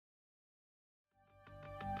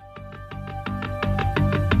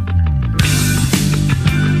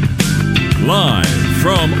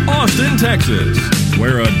From Austin, Texas,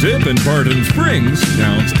 where a dip in Barton Springs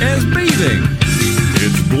counts as bathing,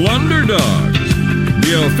 it's Blunderdogs,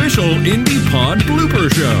 the official Indie Pod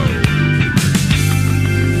blooper show.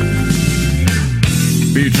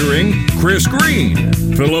 Featuring Chris Green,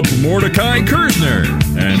 Philip Mordecai Kersner,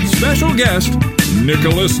 and special guest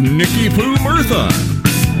Nicholas Nicky Poo Murtha.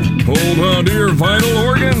 Hold on to your vital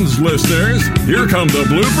organs, listeners. Here come the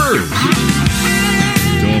bloopers.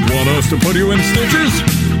 Don't want us to put you in stitches?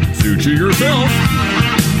 Suit you yourself.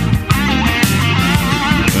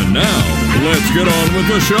 And now, let's get on with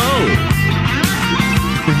the show.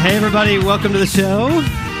 Hey everybody, welcome to the show.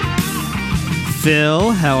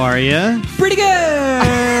 Phil, how are you? Pretty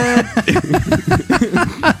good!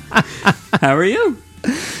 How are you?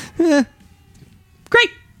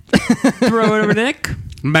 Great! Throw it over to Nick.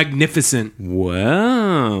 Magnificent.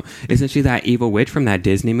 Whoa. Isn't she that evil witch from that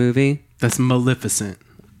Disney movie? That's Maleficent.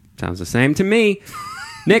 Sounds the same to me.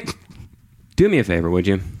 Nick, do me a favor, would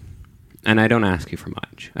you? And I don't ask you for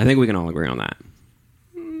much. I think we can all agree on that.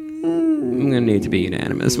 I'm going to need to be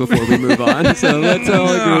unanimous before we move on, so let's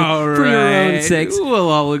all agree. All For your own right. sakes. We'll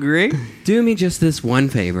all agree. Do me just this one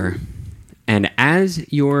favor. And as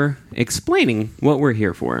you're explaining what we're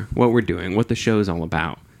here for, what we're doing, what the show is all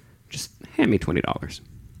about, just hand me $20.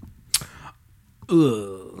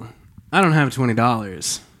 Ugh. I don't have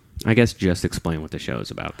 $20. I guess just explain what the show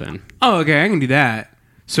is about then. Oh, okay, I can do that.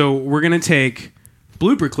 So we're going to take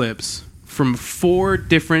blooper clips from 4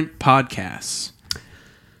 different podcasts.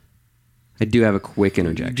 I do have a quick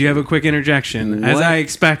interjection. Do you have a quick interjection? As What? I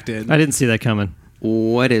expected. I didn't see that coming.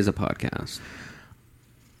 What is a podcast?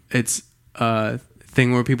 It's a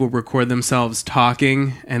thing where people record themselves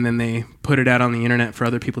talking and then they put it out on the internet for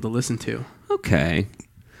other people to listen to. Okay.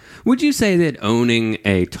 Would you say that owning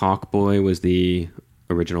a Talk Boy was the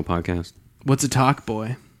original podcast? What's a talk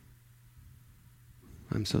boy?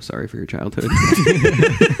 I'm so sorry for your childhood.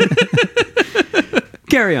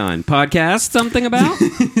 Carry on. Podcast something about?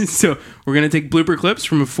 So we're going to take blooper clips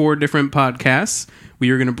from 4 different podcasts. We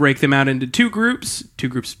are going to break them out into 2 groups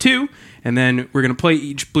of 2, and then we're going to play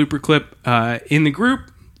each blooper clip in the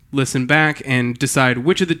group, listen back, and decide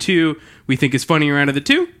which of the 2 we think is funnier out of the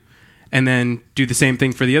 2, and then do the same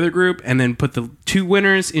thing for the other group, and then put the 2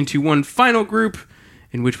 winners into one final group,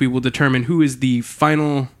 in which we will determine who is the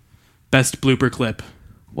final best blooper clip.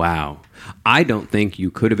 Wow. I don't think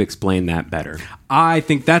you could have explained that better. I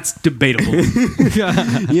think that's debatable.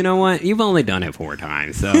 You know what? You've only done it 4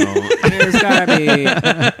 times, so there's got to be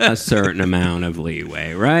a certain amount of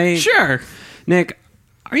leeway, right? Sure. Nick,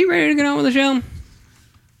 are you ready to get on with the show?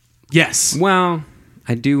 Yes. Well,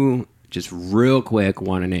 I do just real quick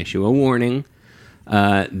want to issue a warning.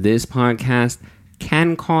 This podcast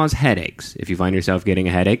can cause headaches. If you find yourself getting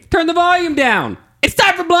a headache, turn the volume down. It's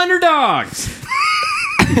time for Blunderdogs.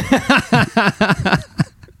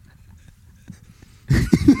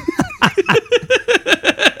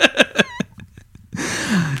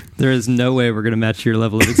 There is no way we're going to match your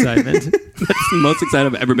level of excitement. That's the most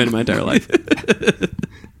excited I've ever been in my entire life.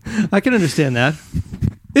 I can understand that.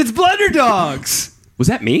 It's Blunderdogs! Was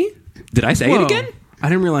that me? Did I say Whoa. it again? I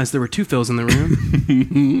didn't realize there were 2 Phils in the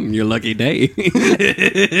room. Your lucky day.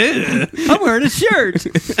 I'm wearing a shirt.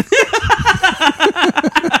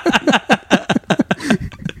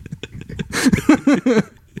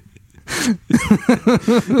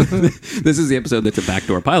 This is the episode that's a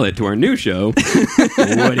backdoor pilot to our new show.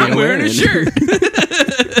 What are you I'm wearing a shirt.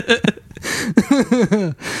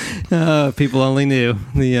 People only knew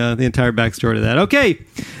the entire backstory to that. Okay,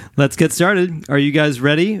 let's get started. Are you guys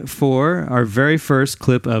ready for our very first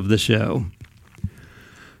clip of the show?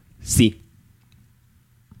 See.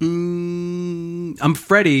 I'm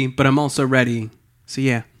Freddy, but I'm also ready. So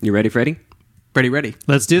yeah, You ready, Freddie? ready.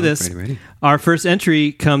 Let's do this. Ready. Our first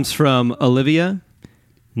entry comes from Olivia.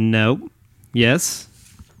 Nope. Yes.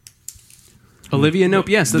 Olivia Nope.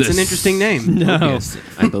 Yes, that's an interesting name. No. Yes,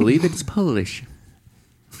 I believe it's Polish.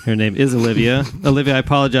 Her name is Olivia. Olivia, I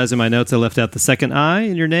apologize in my notes. I left out the second I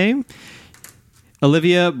in your name.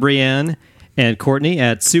 Olivia, Brienne, and Courtney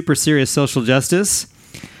at Super Serious Social Justice.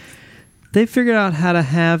 They figured out how to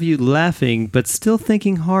have you laughing, but still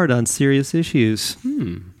thinking hard on serious issues.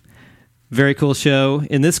 Very cool show.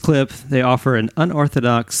 In this clip, they offer an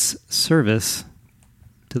unorthodox service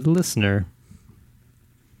to the listener.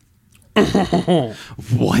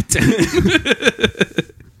 What?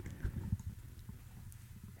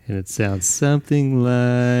 And it sounds something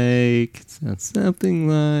like...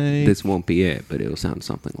 This won't be it, but it'll sound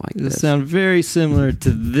something like It'll this. sound very similar to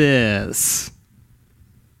this.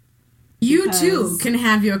 You too can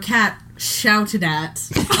have your cat shouted at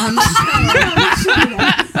on the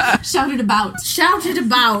show. Shouted about. Shouted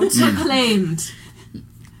about. Proclaimed.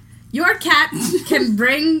 Your cat can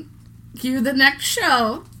bring you the next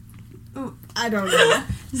show. I don't know.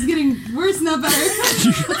 This is getting worse, not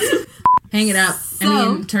better. Hang it up.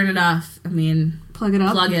 So- Turn it off. Plug it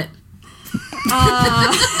up. Plug it.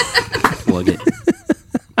 Plug it.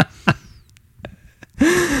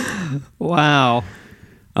 Wow.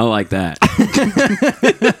 I like that.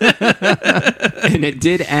 And it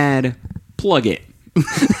did add plug it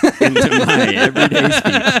into my everyday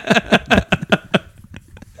speech.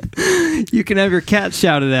 You can have your cat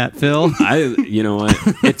shouted at, Phil. You know what?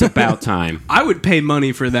 It's about time. I would pay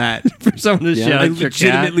money for that. For someone to Yeah, shout I at your cat.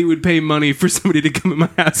 legitimately would pay money for somebody to come in my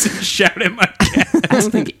house and shout at my cat. I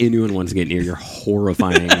don't think anyone wants to get near your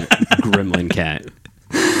horrifying gremlin cat.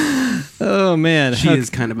 Oh, man. She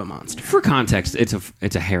is kind of a monster. For context, it's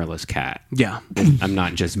a hairless cat. Yeah. I'm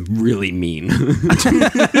not just really mean.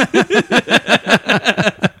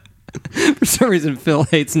 For some reason, Phil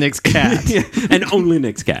hates Nick's cat. And only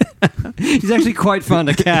Nick's cat. He's actually quite fond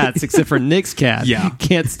of cats, except for Nick's cat. Yeah.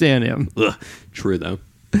 Can't stand him. Ugh, true, though.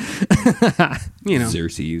 You know,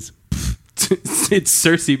 Xerxes. it's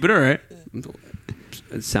Cersei, but all right.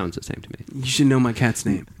 It sounds the same to me. You should know my cat's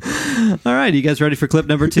name. All right, you guys ready for clip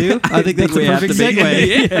number 2? I think that's the we have perfect to be.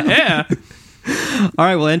 segue. Yeah. All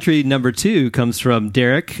right, well, entry number 2 comes from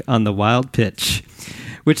Derek on the Wild Pitch,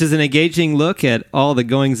 which is an engaging look at all the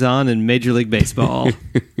goings-on in Major League Baseball.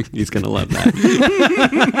 He's going to love that.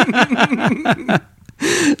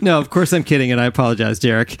 No, of course I'm kidding, and I apologize,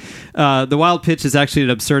 Derek. The Wild Pitch is actually an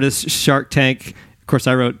absurdist Shark Tank. Of course,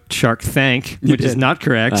 I wrote Shark Thank, which is not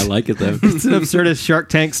correct. I like it, though. It's an absurdist Shark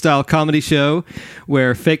Tank style comedy show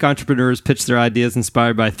where fake entrepreneurs pitch their ideas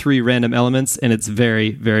inspired by 3 random elements, and it's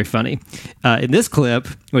very, very funny. In this clip,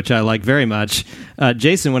 which I like very much,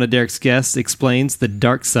 Jason, one of Derek's guests, explains the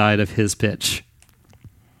dark side of his pitch.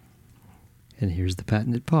 And here's the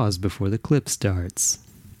patented pause before the clip starts.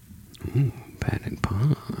 Patent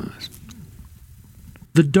pause.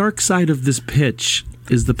 The dark side of this pitch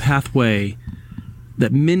is the pathway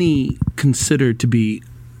that many consider to be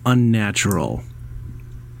unnatural.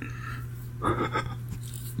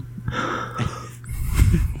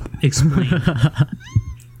 Explain.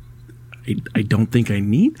 I don't think I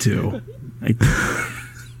need to. I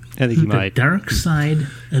think you The might. dark side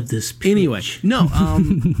of this pitch. Anyway, no,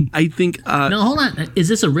 I think... No, hold on. Is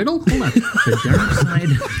this a riddle? Hold on. The dark side...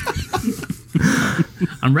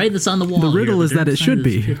 I'm writing this on the wall. The riddle here. is that dark it side should of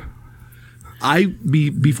this be. pitch.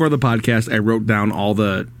 Before the podcast, I wrote down all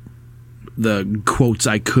the quotes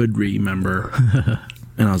I could remember,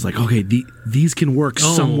 and I was like, okay, these can work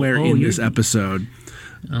somewhere in this episode.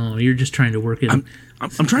 Oh, you're just trying to work it.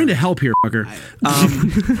 I'm trying to help here, fucker.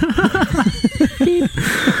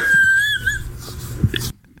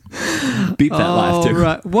 Beep that laughter.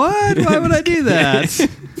 Right. What? Why would I do that?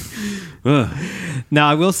 Now,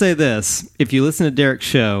 I will say this. If you listen to Derek's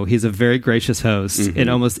show, he's a very gracious host. And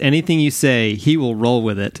almost anything you say, he will roll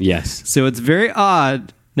with it. Yes. So it's very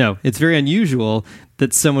odd. No, it's very unusual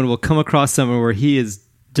that someone will come across someone where he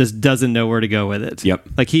just doesn't know where to go with it. Yep.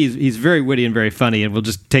 Like he's very witty and very funny and will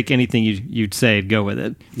just take anything you'd say and go with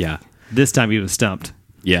it. Yeah. This time he was stumped.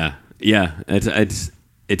 Yeah. Yeah. It's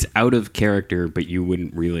out of character, but you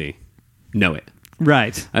wouldn't really know it.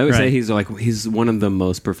 Right. I always right. say he's one of the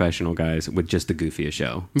most professional guys with just the goofiest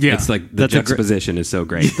show. Yeah. It's like the That's a juxtaposition is so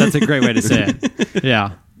great. That's a great way to say it.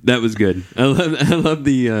 Yeah. That was good. I love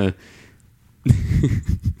the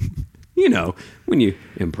you know, when you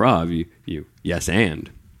improv, you yes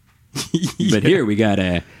and. But here we got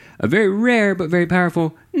a very rare but very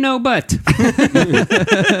powerful no but.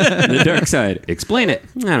 The dark side. Explain it.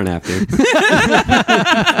 I don't have to.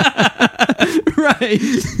 Right.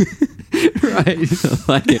 Right.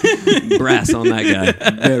 I like it. Brass on that guy.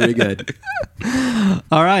 Very good.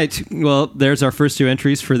 All right. Well, there's our first 2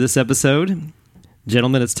 entries for this episode.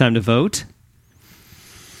 Gentlemen, it's time to vote.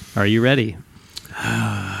 Are you ready?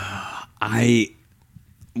 I'm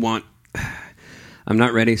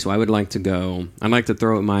not ready, so I would like to go. I'd like to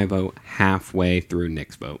throw out my vote halfway through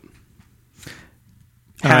Nick's vote.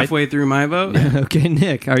 All right. Halfway through my vote, Okay,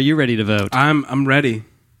 Nick, are you ready to vote? I'm ready.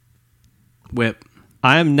 Whip.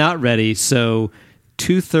 I am not ready, so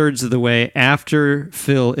 2/3 of the way after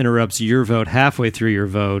Phil interrupts your vote, halfway through your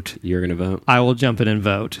vote, You're gonna vote? I will jump in and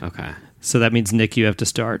vote. Okay. So that means, Nick, you have to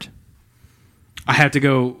start. I have to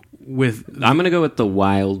go with. I'm gonna go with the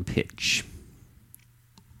wild pitch.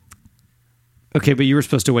 Okay, but you were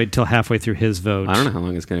supposed to wait until halfway through his vote. I don't know how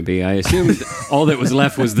long it's gonna be. I assumed all that was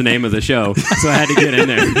left was the name of the show, so I had to get in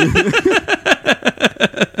there.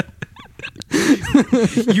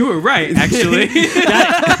 You were right, actually.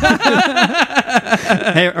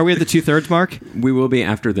 Hey, are we at the 2/3 mark? We will be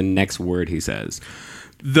after the next word he says.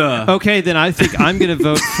 Okay, then I think I'm going to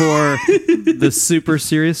vote for the super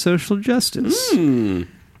serious social justice.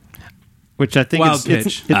 Which I think Wild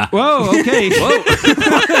pitch. Whoa, okay.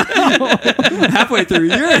 Halfway through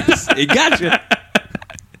yours. He got you.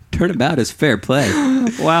 Turnabout is fair play.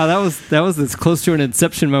 Wow, that was as close to an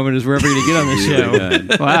Inception moment as we're ever going to get on this show. Really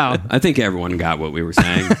Wow. I think everyone got what we were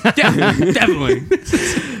saying. Yeah, definitely.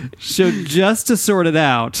 So just to sort it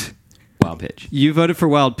out, Wild pitch. you voted for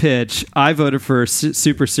Wild Pitch. I voted for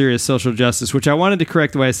super serious social justice, which I wanted to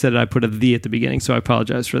correct the way I said it. I put a "the" at the beginning, so I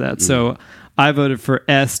apologize for that. So I voted for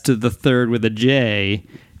S to the third with a J,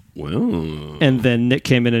 Well, and then Nick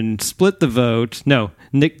came in and split the vote. No,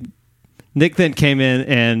 Nick then came in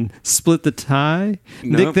and split the tie.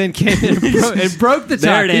 Nope. Nick then came in and broke the tie.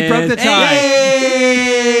 There it He broke the is. tie.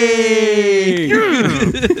 Hey!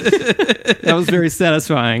 That was very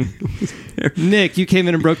satisfying. Nick, you came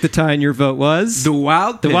in and broke the tie, and your vote was The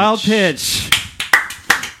wild pitch. Wild Pitch.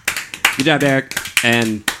 Good job, Eric.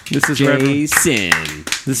 And This is where everyone, Jason.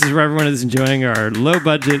 this is where everyone is enjoying our low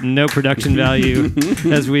budget and no production value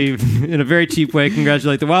as we, in a very cheap way,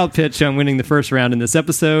 congratulate the Wild Pitch on winning the first round in this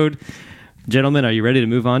episode. Gentlemen, are you ready to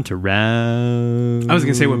move on to round? I was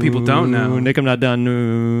going to say what people don't know. Nick, I'm not done.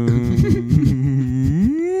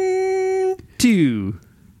 2.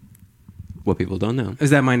 What people don't know. Is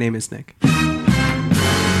that my name is Nick?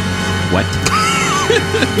 What?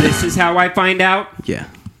 This is how I find out? Yeah.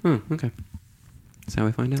 Oh, okay. That's how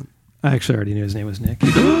I find out. I actually already knew his name was Nick.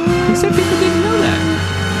 He said people didn't know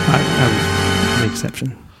that. I was the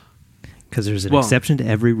exception. Because there's an exception to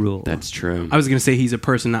every rule. That's true. I was going to say he's a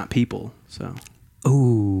person, not people. So.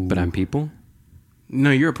 Ooh. But I'm people,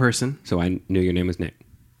 No, you're a person. so I knew your name was Nick.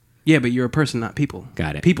 Yeah, but you're a person, not people.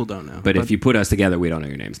 Got it. People don't know. But if you put us together, we don't know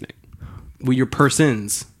your name's Nick. Well, you're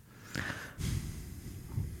persons.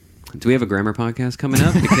 Do we have a grammar podcast coming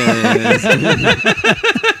up? Because I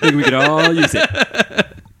think we could all use it.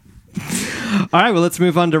 All right, well, let's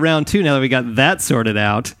move on to round 2 now that we got that sorted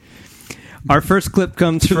out. Our first clip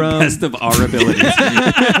comes from... Best of our abilities.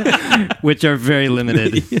 which are very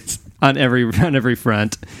limited on every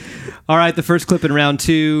front. All right, the first clip in round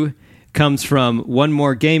 2 comes from One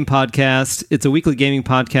More Game podcast. It's a weekly gaming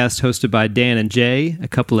podcast hosted by Dan and Jay, a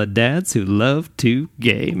couple of dads who love to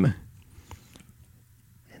game.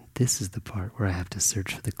 And this is the part where I have to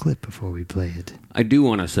search for the clip before we play it. I do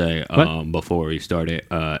want to say, What? before we start it,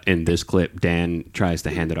 in this clip, Dan tries to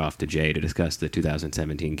hand it off to Jay to discuss the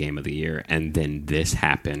 2017 Game of the Year, and then this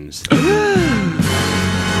happens.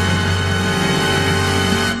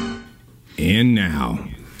 And now,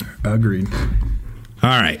 Agreed. all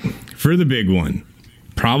right, for the big one.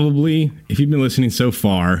 Probably, if you've been listening so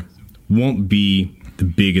far, won't be the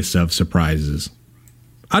biggest of surprises.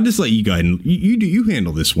 I'll just let you go ahead and you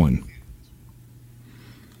handle this one.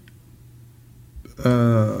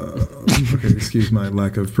 Okay, excuse my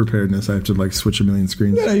lack of preparedness. I have to like switch a million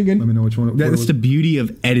screens. No, you're good. Let me know which one. That's the beauty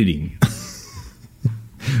of editing.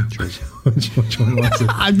 which one was it?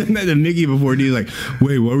 I've done that to Mickey before. He's like,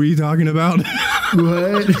 "Wait, what were you talking about?"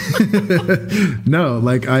 What? No,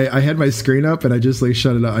 like I had my screen up and I just like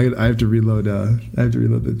shut it up. I have to reload. I have to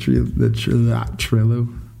reload the Trello.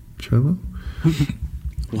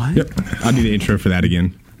 What? Yep, I'll do the intro for that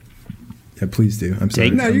again. Yeah, please do. I'm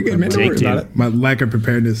sorry. No, you're good, man. Don't worry about it. My lack of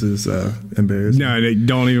preparedness is embarrassing. No,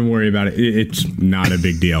 don't even worry about it. It's not a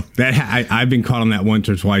big deal. I've been caught on that once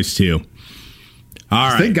or twice too. All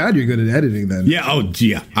right. Thank God you're good at editing then. Yeah. Oh,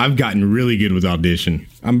 yeah. I've gotten really good with Audition.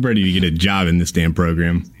 I'm ready to get a job in this damn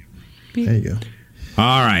program. There you go.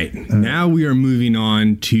 All right. Now we are moving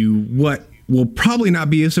on to what will probably not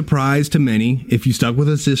be a surprise to many if you stuck with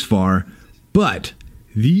us this far, but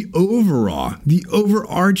the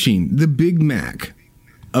overarching, the Big Mac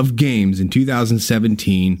of games in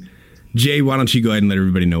 2017. Jay, why don't you go ahead and let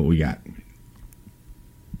everybody know what we got?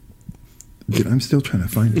 Dude, I'm still trying to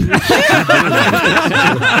find it.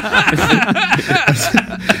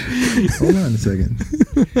 Hold on a second.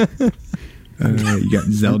 You got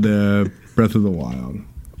Zelda Breath of the Wild.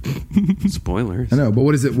 Spoilers. I know, but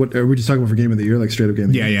what is it? What are we just talking about for Game of the Year? Like straight up Game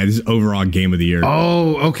of the Year? Yeah. This is overall Game of the Year.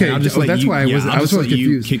 Oh, okay. And I'll just let that's you, why I was I'll just let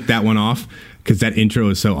confused. you kick that one off because that intro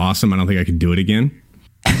is so awesome. I don't think I could do it again.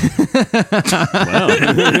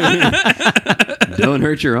 Don't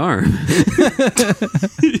hurt your arm.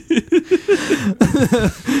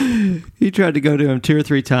 He You tried to go to him 2 or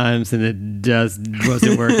 3 times, and it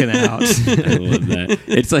wasn't working out. I love that.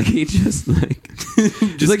 It's like he just like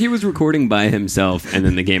he was recording by himself, and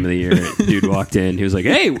then the Game of the Year dude walked in. He was like,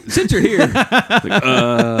 "Hey, since you're here," like,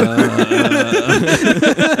 oh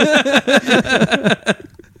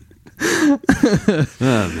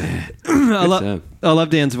man, I love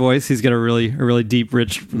Dan's voice. He's got a really deep,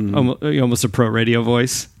 rich, almost a pro radio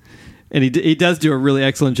voice, and he does do a really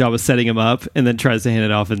excellent job of setting him up, and then tries to hand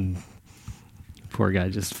it off, and poor guy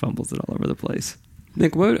just fumbles it all over the place.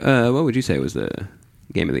 Nick, what would you say was the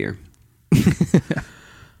Game of the Year?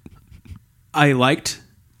 I liked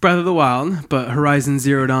Breath of the Wild, but Horizon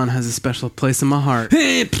Zero Dawn has a special place in my heart.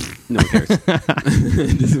 No one cares.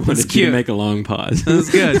 Just wanted you to make a long pause. That was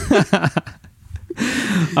good.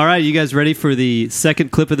 All right, you guys ready for the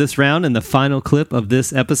second clip of this round and the final clip of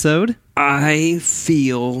this episode? I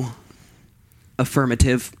feel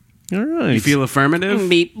affirmative. All right. You feel affirmative?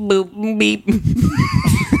 Beep, boop, beep.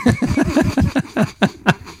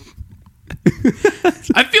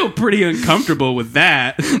 I feel pretty uncomfortable with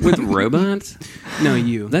that. With robots? No,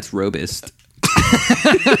 you. That's robust.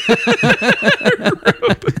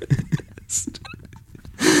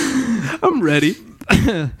 I'm ready.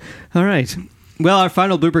 All right. Well, our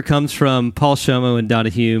final blooper comes from Paul Shomo and Donna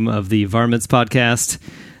Hume of the Varmints podcast.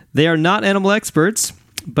 They are not animal experts,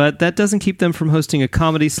 but that doesn't keep them from hosting a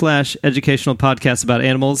comedy/educational podcast about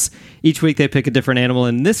animals. Each week they pick a different animal.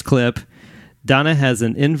 In this clip, Donna has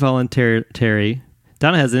an involuntary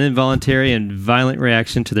and violent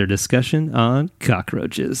reaction to their discussion on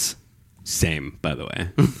cockroaches. Same, by the way.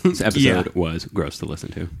 This episode was gross to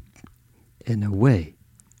listen to. And away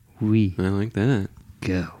we I like that.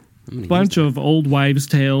 go. Bunch of old wives'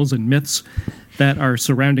 tales and myths that are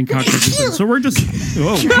surrounding cockroaches. And so we're just...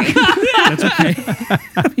 Whoa. That's okay.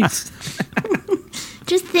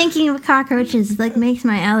 Just thinking of cockroaches makes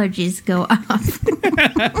my allergies go up.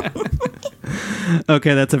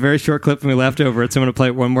 Okay, that's a very short clip and we left over it, so I'm going to play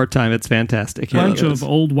it one more time. It's fantastic. Bunch of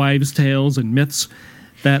old wives' tales and myths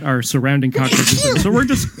that are surrounding cockroaches. And so we're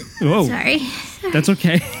just... Whoa. Sorry. That's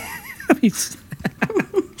okay.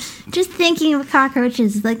 Just thinking of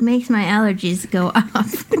cockroaches makes my allergies go up.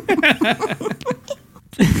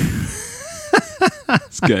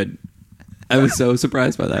 It's good. I was so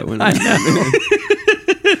surprised by that one.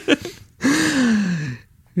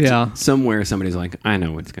 Yeah. Somewhere somebody's like, I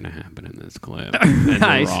know what's going to happen in this clip. And they're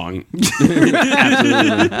Nice. wrong. Absolutely.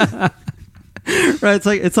 Right,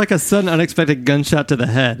 it's like a sudden unexpected gunshot to the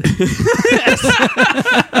head.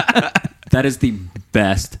 That is the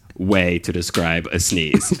best way to describe a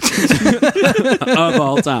sneeze of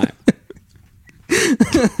all time.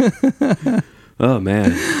 Oh,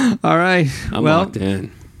 man. All right. I'm well, locked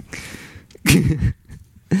in.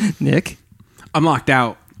 Nick? I'm locked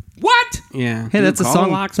out. What? Yeah. Hey, that's a call song.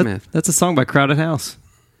 a locksmith. That's a song by Crowded House.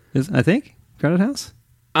 I think? Crowded House?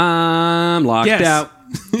 I'm locked Yes. out.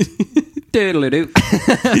 Doodle-doo.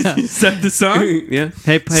 Is that the song? Yeah.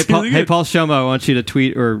 Hey, Really Paul, good. hey, Paul Shomo, I want you to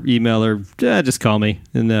tweet or email or just call me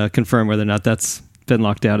and confirm whether or not that's been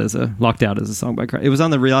locked out as a song by Crowded. It was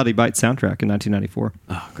on the Reality Bites soundtrack in 1994.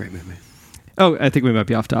 Oh, great movie. Oh, I think we might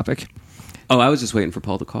be off topic. Oh, I was just waiting for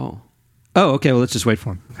Paul to call. Oh, okay. Well, let's just wait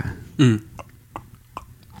for him. Mm.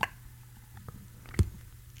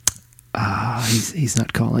 He's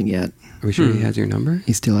not calling yet. Are we sure he has your number?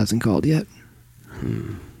 He still hasn't called yet.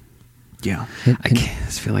 Yeah. I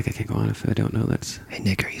just feel like I can't go on if I don't know that's... Hey,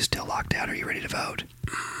 Nick, are you still locked out? Are you ready to vote?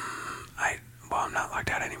 I'm not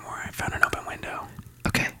locked out anymore. I found an open window.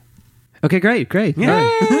 Okay. Okay, great. All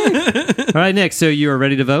right. All right, Nick, so you are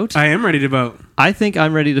ready to vote? I am ready to vote. I think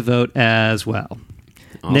I'm ready to vote as well.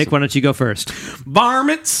 Awesome. Nick, why don't you go first?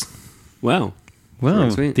 Varmints. Well,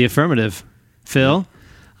 Well, sweet. the affirmative. Phil?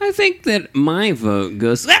 I think that my vote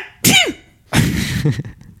goes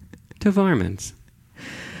to varmints.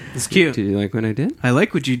 It's cute. Did you like what I did? I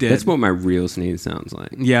like what you did. That's what my real sneeze sounds like.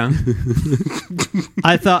 Yeah.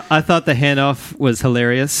 I thought the handoff was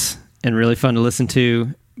hilarious and really fun to listen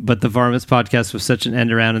to, but the Varmints podcast was such an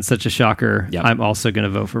end around and such a shocker. Yep. I'm also going to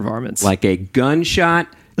vote for Varmints. Like a gunshot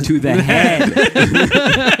to the head.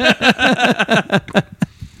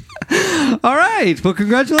 All right. Well,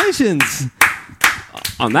 congratulations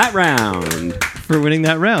On that round. for winning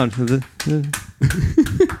that round.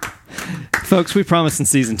 Folks, we promise in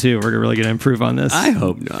season 2 we're really going to improve on this. I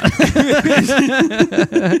hope not.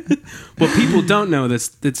 What people don't know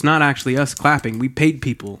this, it's not actually us clapping. We paid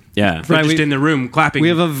people. Yeah. We're Right, just we- in the room clapping. We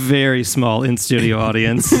have a very small in-studio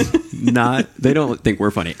audience. They don't think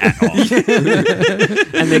we're funny at all.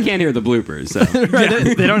 And they can't hear the bloopers, so.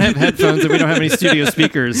 Right? They don't have headphones and we don't have any studio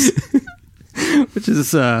speakers, which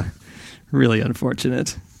is really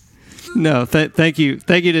unfortunate. No, thank you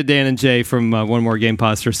to Dan and Jay from One More Game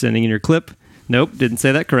Pause for sending in your clip. Nope, didn't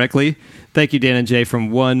say that correctly. Thank you, Dan and Jay from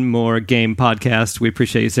One More Game Podcast. We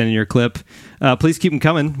appreciate you sending your clip. Please keep them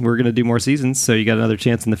coming. We're going to do more seasons, so you got another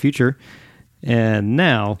chance in the future. And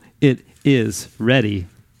now it is ready.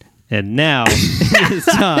 And now it is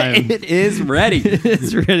time. It is ready.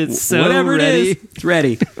 It's ready. It's so Whatever ready. it is, it's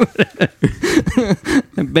ready.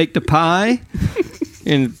 I baked a pie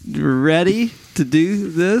and ready to do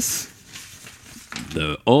this.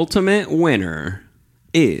 The ultimate winner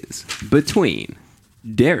is between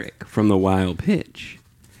Derek from the Wild Pitch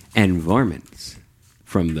and Varmints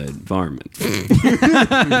from the Varmints.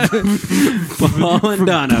 Paul and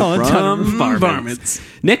Donna from Varmints.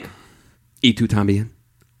 Nick, ¿y tú también?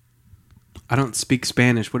 I don't speak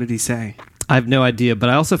Spanish. What did he say? I have no idea, but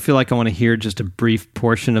I also feel like I want to hear just a brief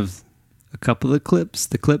portion of a couple of the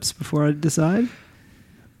clips before I decide.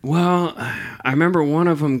 Well, I remember one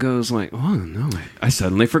of them goes like, "Oh no, I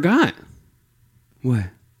suddenly forgot." What?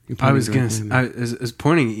 I was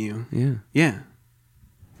pointing at you. Yeah. Yeah.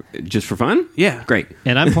 Just for fun? Yeah. Great.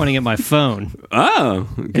 And I'm pointing at my phone. Oh,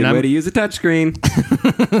 good way to use a touchscreen.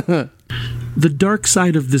 The dark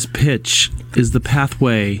side of this pitch is the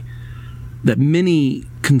pathway that many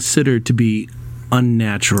consider to be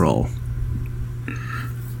unnatural.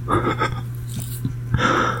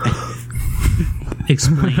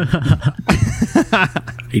 Explain.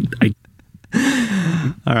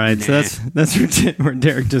 All right, so that's where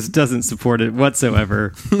Derek just doesn't support it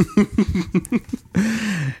whatsoever.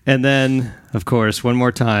 And then, of course, one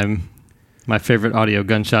more time, my favorite audio,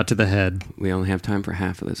 gunshot to the head. We only have time for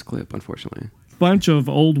half of this clip, unfortunately. Bunch of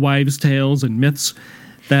old wives' tales and myths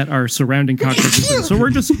that are surrounding cockroaches. And so we're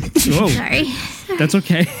just... Whoa. Sorry. That's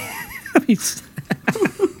okay.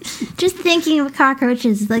 Just thinking of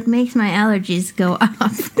cockroaches like makes my allergies go up.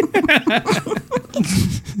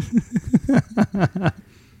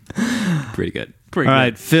 Pretty good. All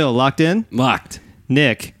right, Phil, locked in? Locked.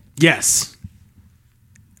 Nick? Yes.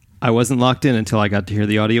 I wasn't locked in until I got to hear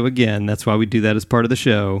the audio again. That's why we do that as part of the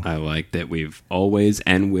show. I like that we've always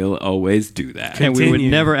and will always do that. And we would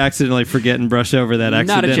never accidentally forget and brush over that Not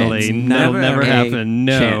a accidentally. chance. That'll Never never a happen.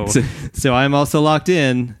 No. chance. So I'm also locked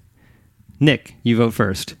in. Nick, you vote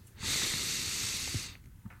first.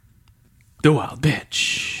 The Wild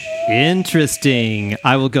Bitch. Interesting.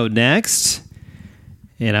 I will go next.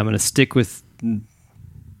 And I'm going to stick with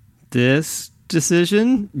this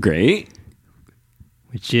decision. Great.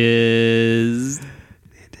 Which is... The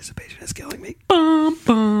anticipation is killing me. Bum,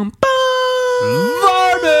 bum, bum.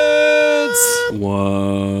 Varmints!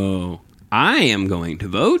 Whoa. I am going to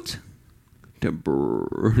vote to...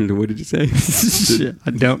 What did you say? Shit,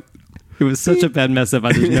 I don't... It was such a bad mess up.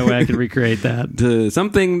 There's no way I could recreate that. To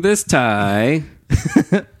something this tie.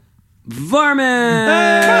 Varmint!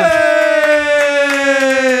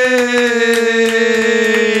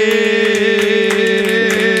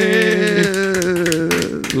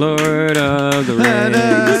 Lord of the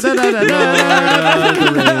Rings.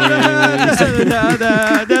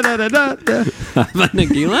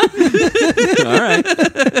 Nagila? All right.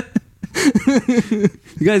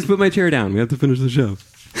 You guys put my chair down. We have to finish the show.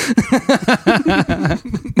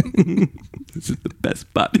 This is the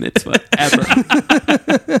best bat mitzvah ever.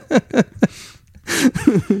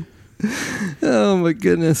 Oh my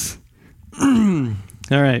goodness. All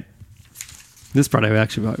right. This part I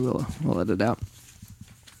actually probably will edit out.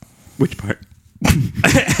 Which part?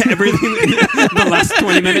 Everything. The last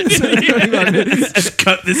 20 minutes. Just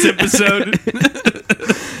cut this episode.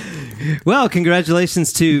 Well,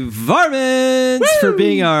 congratulations to Varmints for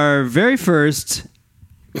being our very first...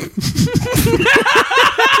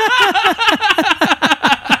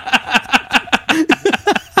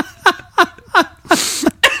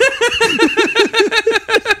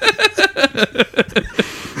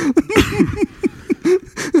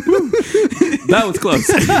 That was close.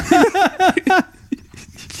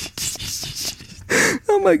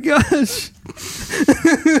 Oh my gosh.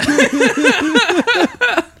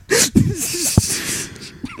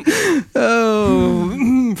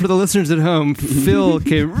 Oh, for the listeners at home, Phil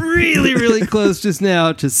came really, really close just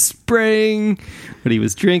now to spraying what he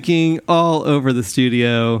was drinking all over the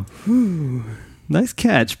studio. Nice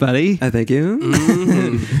catch, buddy. Thank you.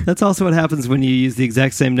 Mm-hmm. That's also what happens when you use the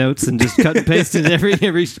exact same notes and just cut and paste in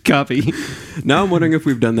every copy. Now I'm wondering if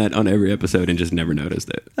we've done that on every episode and just never noticed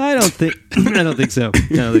it. I don't think so.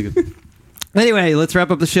 Anyway, let's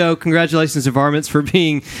wrap up the show. Congratulations to Varmints for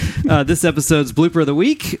being this episode's blooper of the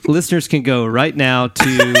week. Listeners can go right now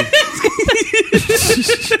to...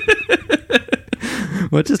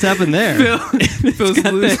 What just happened there? Phil's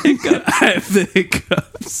losing. I have the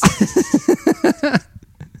hiccups.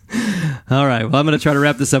 All right. Well, I'm going to try to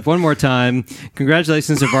wrap this up one more time.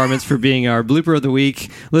 Congratulations to Varmints for being our blooper of the week.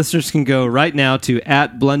 Listeners can go right now to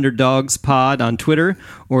 @BlunderDogsPod on Twitter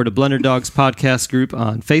or to Blunderdogs Podcast Group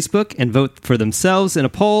on Facebook and vote for themselves in a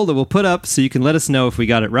poll that we'll put up so you can let us know if we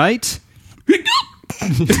got it right.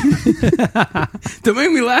 Don't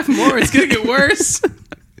make me laugh more. It's going to get worse.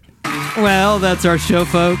 Well, that's our show,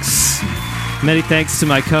 folks. Many thanks to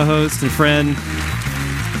my co-host and friend,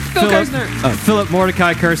 Philip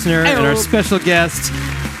Mordecai Kirshner, and our special guest,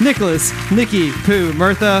 Nicholas Nicky Pooh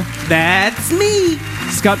Murtha. That's me.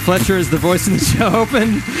 Scott Fletcher is the voice of the show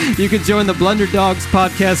open. You can join the Blunder Dogs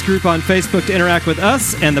Podcast Group on Facebook to interact with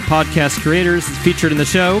us and the podcast creators featured in the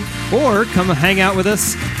show, or come hang out with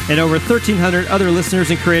us and over 1,300 other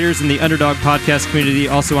listeners and creators in the Underdog Podcast community,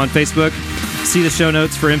 also on Facebook. See the show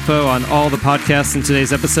notes for info on all the podcasts in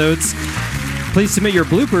today's episodes. Please submit your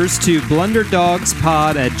bloopers to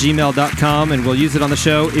blunderdogspod@gmail.com and we'll use it on the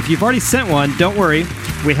show. If you've already sent one, don't worry.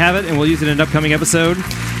 We have it and we'll use it in an upcoming episode.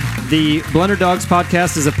 The Blunder Dogs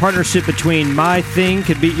Podcast is a partnership between My Thing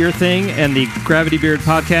Could Beat Your Thing and the Gravity Beard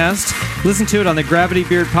Podcast. Listen to it on the Gravity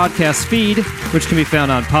Beard Podcast feed, which can be found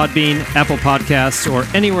on Podbean, Apple Podcasts, or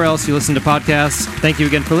anywhere else you listen to podcasts. Thank you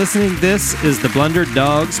again for listening. This is the Blunder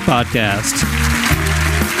Dogs Podcast.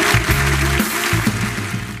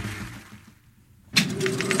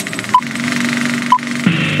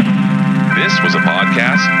 This was a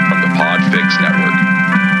podcast from the Podfix Network.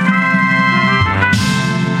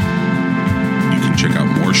 You can check out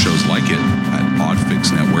more shows like it at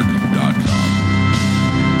podfixnetwork.com.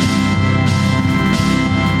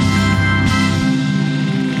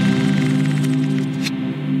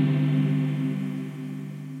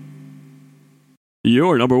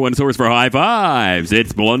 Your number one source for high fives.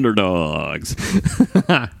 It's Blunder Dogs.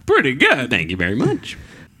 Pretty good. Thank you very much.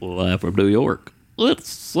 Live from New York. It's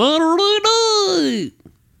Saturday night.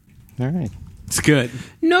 All right. It's good.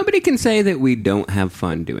 Nobody can say that we don't have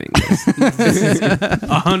fun doing this. This is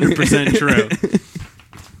 100% true.